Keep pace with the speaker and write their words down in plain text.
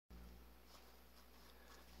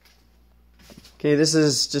Okay, this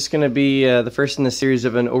is just going to be the first in the series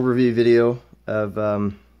of an overview video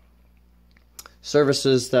of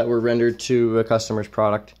services that were rendered to a customer's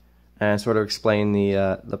product, and sort of explain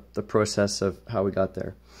the process of how we got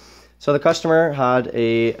there. So the customer had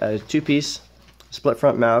a two-piece split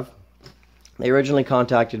front MAV. They originally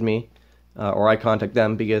contacted me, or I contacted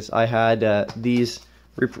them, because I had these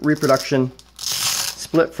reproduction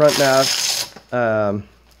split front MAV,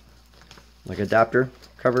 like adapter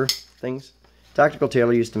cover things. Tactical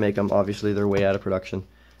Tailor used to make them. Obviously they're way out of production,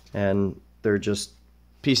 and they're just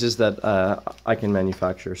pieces that I can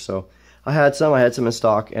manufacture. So I had some in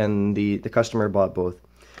stock, and the customer bought both.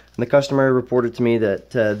 And the customer reported to me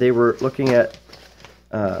that they were looking at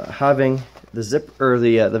having the zip or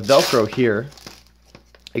the Velcro here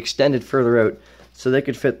extended further out, so they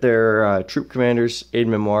could fit their troop commander's aide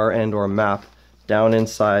memoir and or map down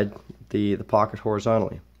inside the pocket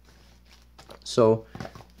horizontally. So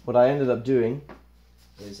what I ended up doing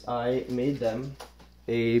is I made them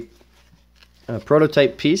a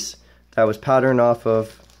prototype piece that was patterned off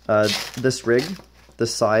of this rig,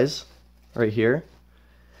 this size right here,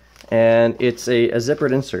 and it's a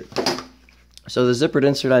zippered insert. So the zippered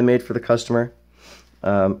insert I made for the customer,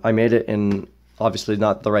 I made it in obviously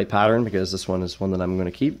not the right pattern, because this one is one that I'm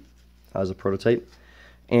going to keep as a prototype.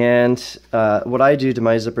 And what I do to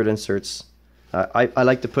my zippered inserts, I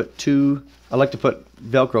like to put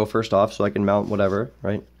Velcro first off, so I can mount whatever,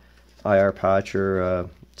 right? IR patch or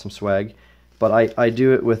some swag. But I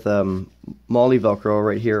do it with Molly Velcro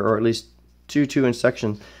right here, or at least two 2-inch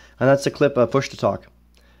sections, and that's to clip a push to talk.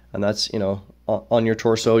 And that's, you know, on your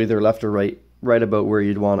torso, either left or right about where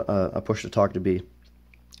you'd want a push to talk to be.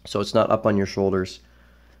 So it's not up on your shoulders.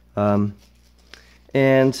 And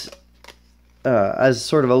as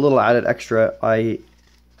sort of a little added extra, I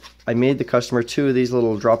made the customer 2 of these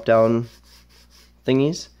little drop down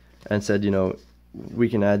thingies, and said, you know, we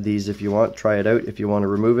can add these if you want, try it out. If you want to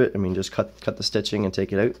remove it, I mean, just cut the stitching and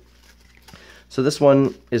take it out. So this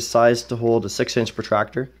one is sized to hold a 6-inch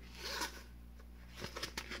protractor,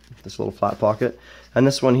 this little flat pocket, and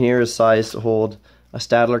this one here is sized to hold a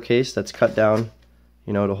Stadler case that's cut down,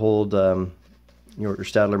 you know, to hold your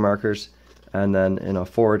Stadler markers, and then, you know,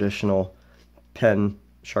 4 additional pen,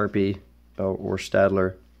 Sharpie, or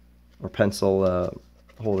Stadler or pencil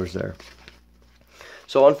holders there.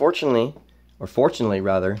 So unfortunately, or fortunately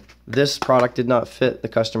rather, this product did not fit the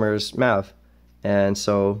customer's MAV, and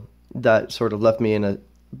so that sort of left me in a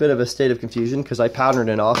bit of a state of confusion, because I patterned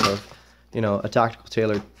it off of, you know, a Tactical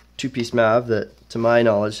Tailor 2-piece MAV that, to my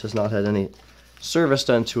knowledge, has not had any service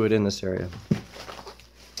done to it in this area.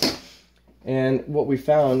 And what we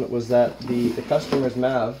found was that the customer's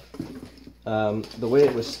MAV, the way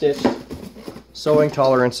it was stitched, sewing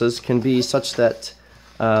tolerances can be such that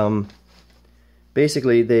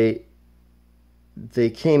basically they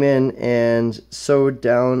came in and sewed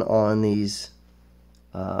down on these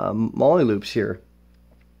molly loops here,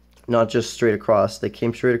 not just straight across. They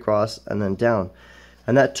came straight across and then down,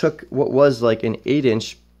 and that took what was like an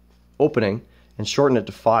 8-inch opening and shortened it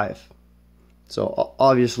to 5. So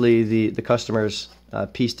obviously the customer's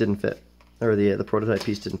piece didn't fit, or the prototype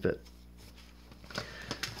piece didn't fit.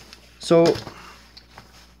 So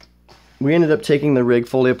we ended up taking the rig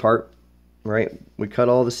fully apart. Right, we cut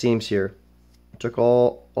all the seams here, took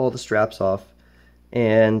all the straps off,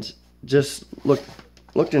 and just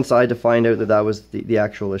looked inside to find out that that was the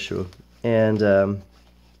actual issue. And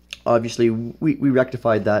obviously we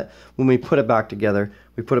rectified that when we put it back together.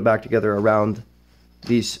 We put it back together around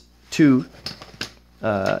these 2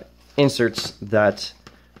 inserts that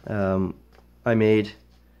I made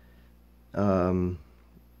in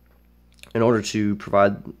order to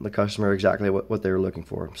provide the customer exactly what they were looking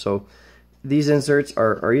for. So these inserts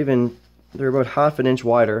are even, they're about 1/2 inch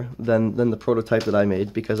wider than the prototype that I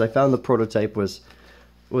made, because I found the prototype was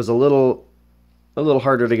a little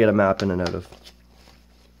harder to get a map in and out of.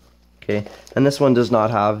 Okay, and this one does not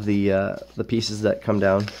have the pieces that come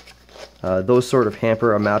down. Those sort of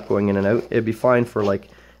hamper a map going in and out. It'd be fine for like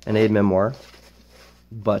an aide memoir,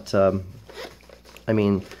 but I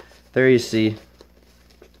mean, there you see,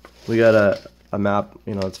 we got a map.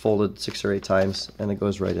 You know, it's folded 6 or 8 times, and it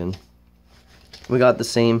goes right in. We got the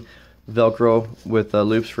same Velcro with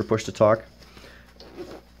loops for push to talk.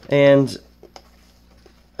 And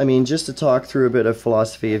I mean, just to talk through a bit of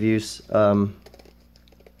philosophy of use, on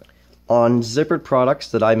zippered products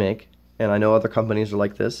that I make, and I know other companies are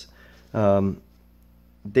like this,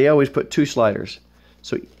 they always put 2 sliders.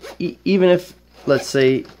 So even if, let's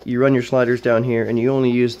say, you run your sliders down here and you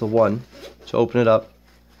only use the one to open it up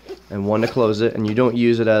and one to close it, and you don't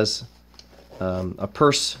use it as a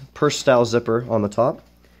purse style zipper on the top,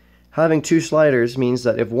 Having 2 sliders means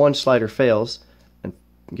that if one slider fails and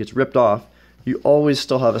gets ripped off, you always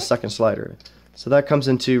still have a second slider. So that comes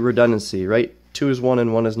into redundancy, right? 2 is 1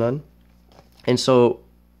 and 1 is none. And so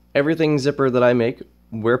everything zipper that I make,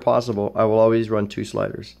 where possible, I will always run 2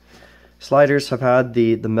 sliders. Sliders have had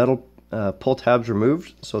the metal pull tabs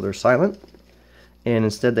removed, so they're silent. And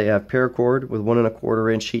instead they have paracord with 1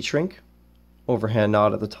 1/4 inch heat shrink, overhand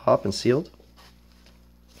knot at the top and sealed.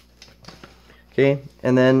 Okay,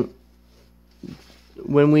 and then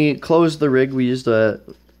when we closed the rig, we used a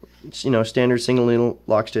standard single needle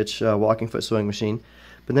lock stitch walking foot sewing machine,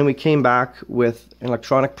 but then we came back with an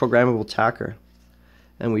electronic programmable tacker,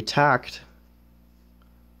 and we tacked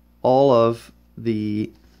all of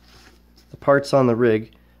the parts on the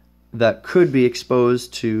rig that could be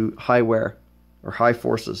exposed to high wear or high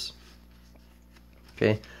forces.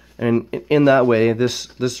 Okay, and in that way,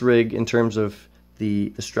 this rig, in terms of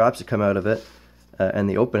the straps that come out of it and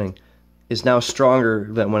the opening, is now stronger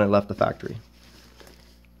than when it left the factory.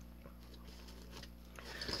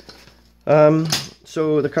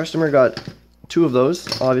 So the customer got 2 of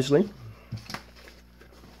those, obviously.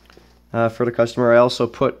 For the customer, I also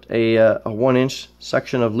put a 1 inch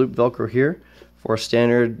section of loop Velcro here for a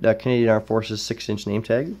standard Canadian Armed Forces 6-inch name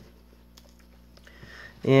tag.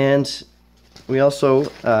 And we also,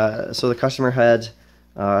 so the customer had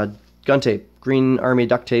gun tape, green army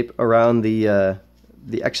duct tape around the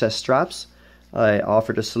excess straps. I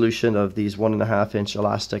offered a solution of these 1.5 inch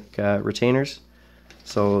elastic retainers,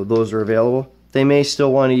 so those are available. They may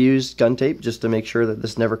still want to use gun tape just to make sure that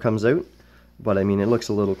this never comes out, but I mean, it looks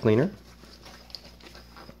a little cleaner.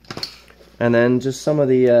 And then just some of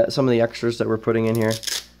the extras that we're putting in here.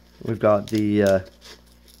 We've got the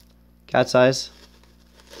cat's eyes.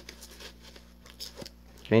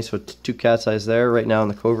 Okay, so 2 cat's eyes there, right now in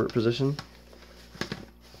the covert position.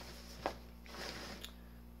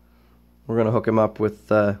 We're going to hook him up with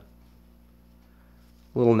a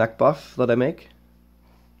little neck buff that I make,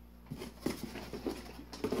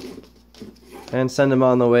 and send him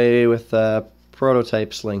on the way with a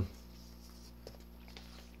prototype sling.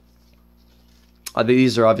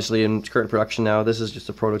 These are obviously in current production now. This is just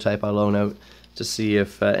a prototype I loan out to see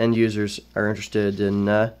if end users are interested in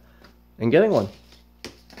getting one.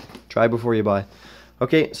 Try before you buy.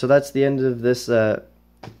 Okay, so that's the end of this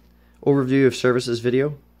overview of services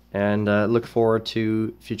video, and look forward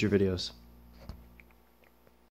to future videos.